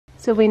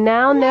So we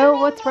now know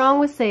what's wrong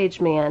with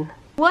Sage Man.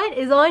 What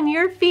is on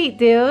your feet,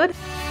 dude?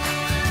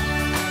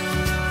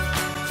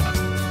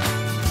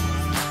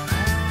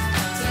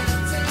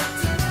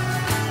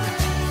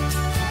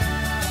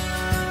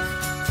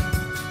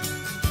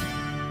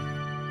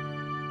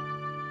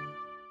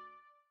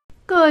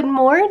 Good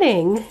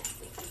morning.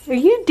 Are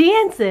you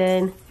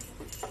dancing?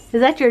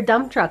 Is that your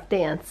dump truck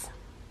dance?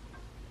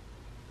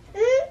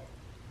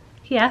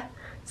 Yeah.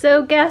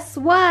 So guess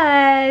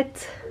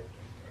what?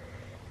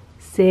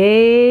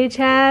 Sage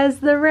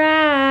has the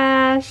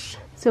rash.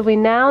 So we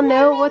now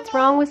know what's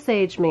wrong with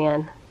Sage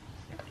Man.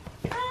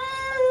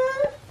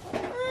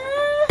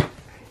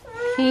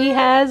 He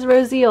has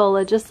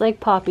roseola just like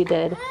Poppy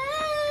did.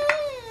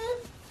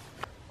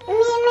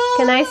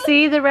 Can I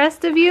see the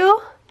rest of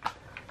you?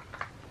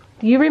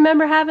 You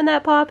remember having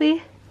that,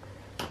 Poppy?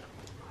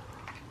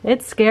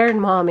 It scared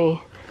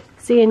Mommy.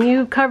 Seeing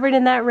you covered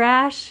in that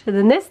rash. And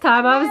then this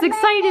time I was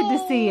excited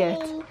to see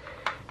it.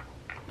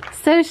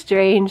 So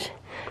strange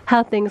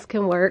how things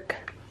can work.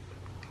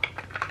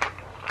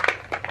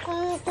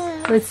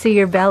 Let's see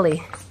your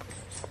belly.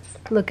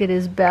 Look at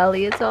his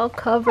belly. It's all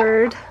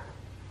covered.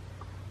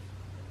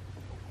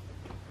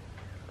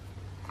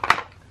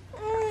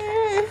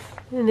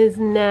 And his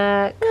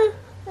neck.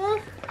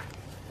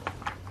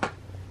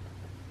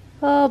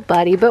 Oh,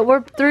 buddy, but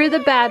we're through the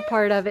bad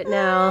part of it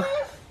now.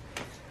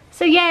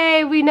 So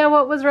yay, we know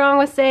what was wrong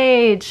with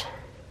Sage.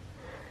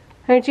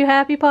 Aren't you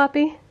happy,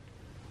 Poppy?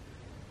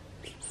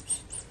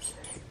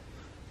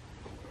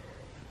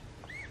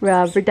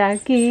 Rubber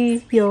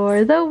ducky,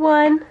 you're the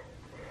one.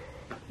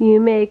 You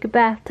make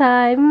bath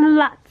time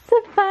lots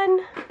of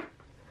fun.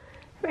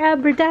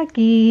 Rubber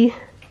ducky.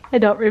 I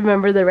don't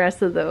remember the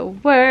rest of the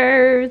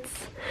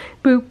words.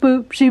 Boop,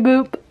 boop, she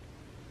boop.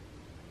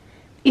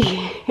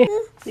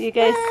 So you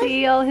guys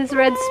see all his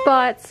red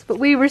spots, but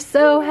we were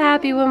so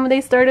happy when they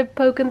started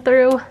poking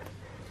through.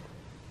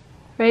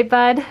 Right,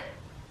 bud?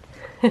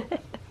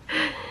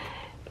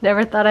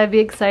 Never thought I'd be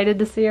excited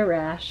to see a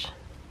rash.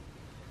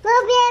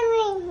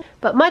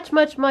 But much,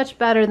 much, much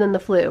better than the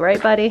flu,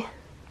 right, buddy?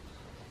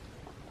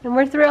 And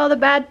we're through all the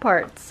bad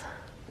parts.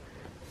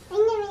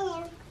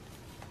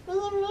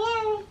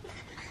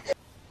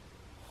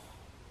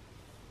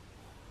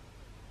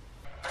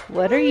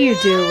 What are you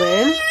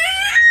doing?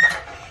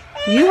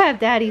 You have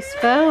Daddy's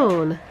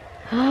phone.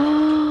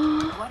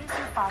 What is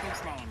your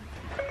father's name?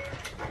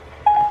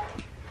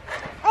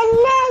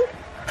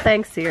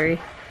 Thanks,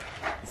 Siri.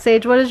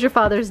 Sage, what is your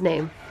father's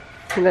name?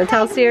 You gonna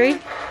tell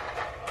Siri?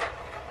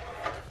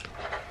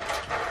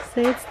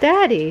 Say it's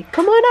Daddy.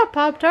 Come on up,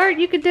 Pop-Tart.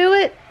 You can do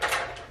it.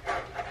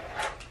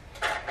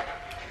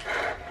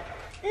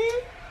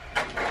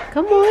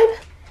 Come on.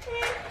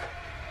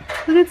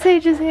 Look at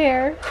Sage's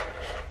hair.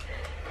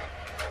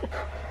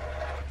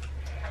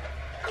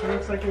 It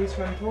looks like Ace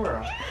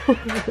Ventura.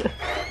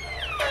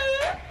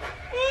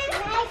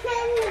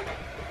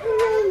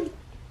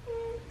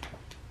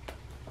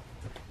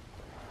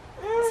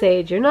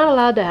 Sage, you're not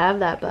allowed to have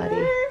that,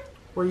 buddy.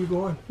 Where are you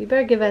going? You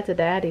better give that to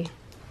Daddy.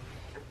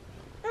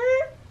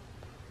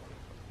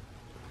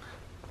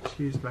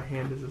 She used my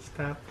hand as a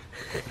step.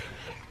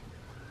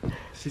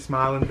 She's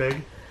smiling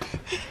big.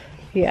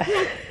 Yeah.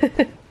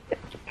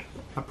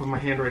 I put my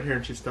hand right here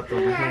and she stepped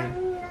on my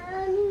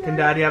hand. Can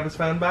Daddy have his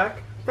phone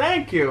back?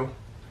 Thank you.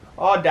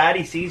 Oh,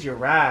 Daddy sees your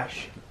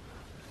rash.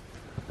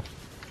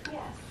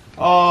 Yes.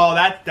 Oh,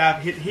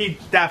 he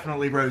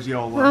definitely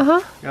roseola.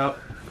 Uh-huh.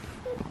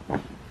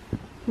 Yep.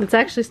 It's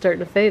actually starting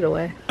to fade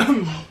away.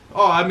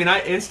 Oh, I mean,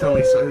 I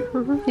instantly saw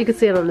it. You can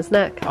see it on his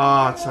neck.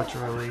 Oh, it's such a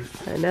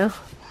relief. I know.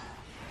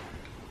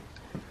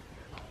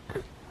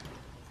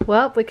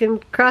 Well, we can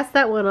cross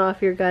that one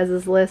off your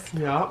guys' list.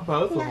 Yeah,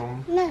 both of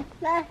them.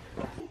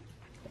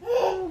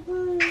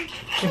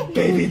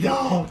 Baby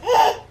doll.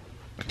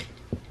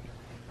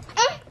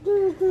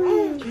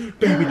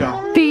 Baby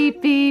doll.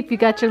 Beep, beep. You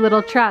got your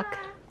little truck.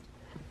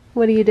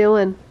 What are you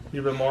doing?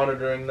 You've been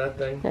monitoring that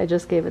thing? I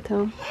just gave it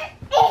to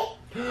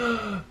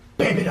him.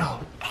 Baby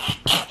doll.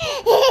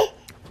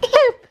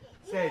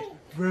 Say,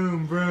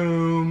 vroom,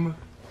 vroom.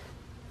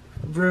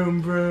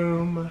 Vroom,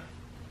 vroom.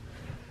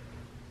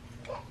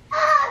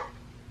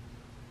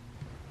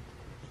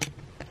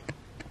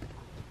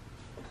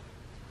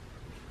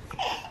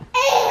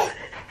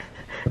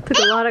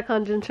 Took a lot of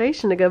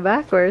concentration to go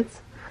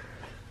backwards.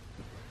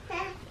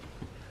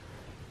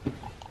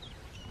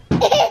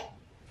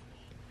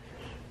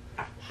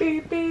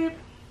 Beep, beep.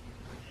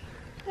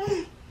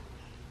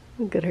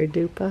 Look at her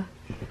dupa.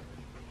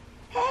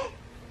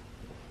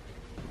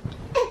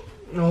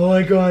 Oh,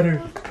 I got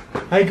her.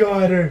 I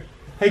got her.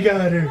 I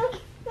got her.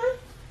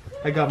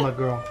 I got my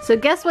girl. So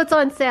guess what's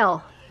on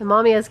sale? And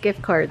Mommy has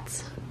gift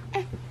cards.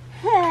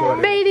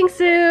 What? Bathing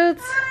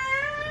suits.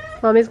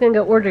 Mommy's gonna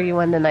go order you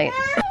one tonight.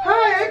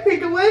 Hi, I Pink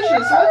Delicious.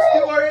 Let's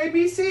do our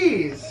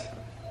ABCs.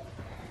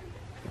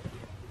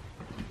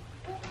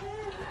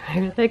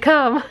 Here they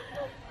come.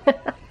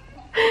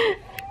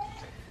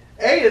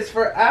 A is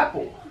for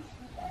apple.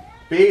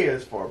 B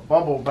is for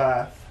bubble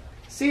bath.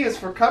 C is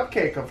for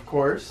cupcake, of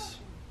course.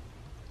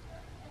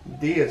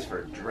 D is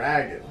for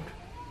dragon.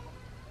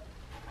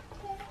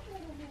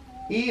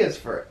 E is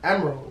for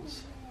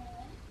emeralds.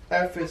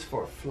 F is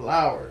for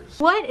flowers.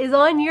 What is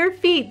on your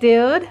feet,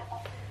 dude?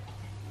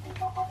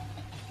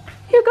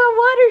 You got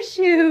water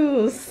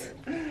shoes.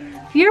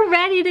 You're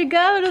ready to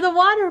go to the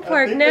water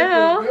park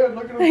now. Good.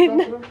 Look at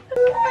them.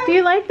 Do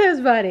you like those,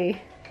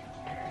 buddy?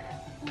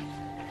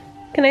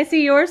 Can I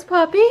see yours,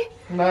 puppy?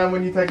 Now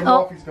when you take him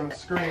off, he's gonna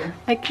scream.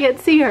 I can't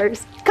see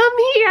hers. Come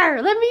here,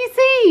 let me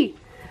see.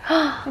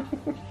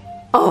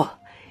 Oh,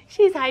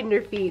 she's hiding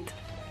her feet.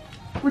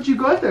 What you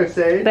got there,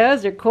 Sage?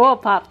 Those are cool,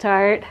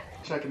 Pop-Tart.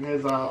 Checking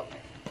his out.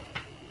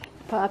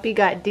 Poppy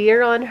got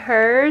deer on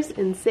hers,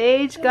 and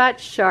Sage got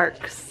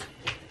sharks.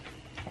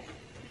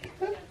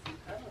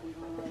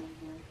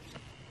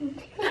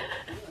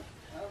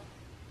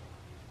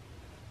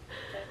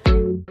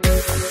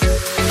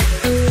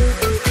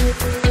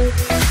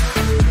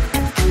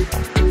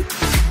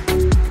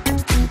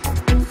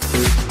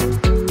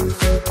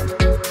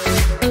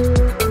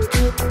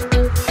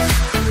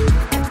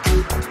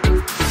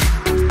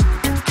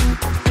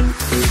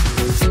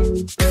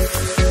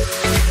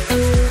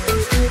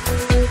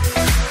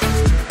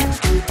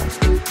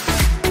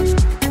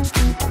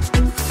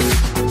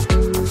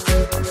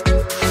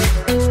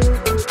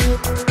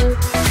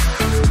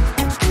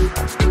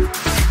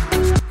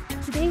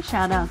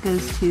 Shout out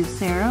goes to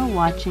Sarah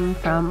watching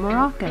from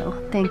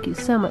Morocco. Thank you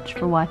so much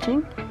for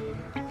watching.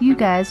 If you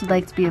guys would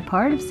like to be a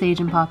part of Sage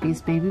and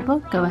Poppy's baby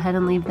book, go ahead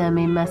and leave them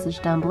a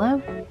message down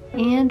below,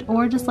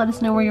 or just let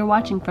us know where you're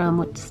watching from,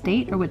 which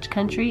state or which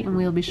country, and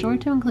we'll be sure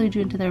to include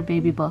you into their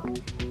baby book.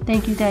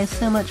 Thank you guys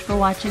so much for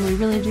watching. We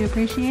really do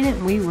appreciate it,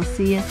 and we will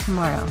see you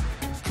tomorrow.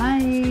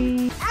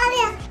 Bye!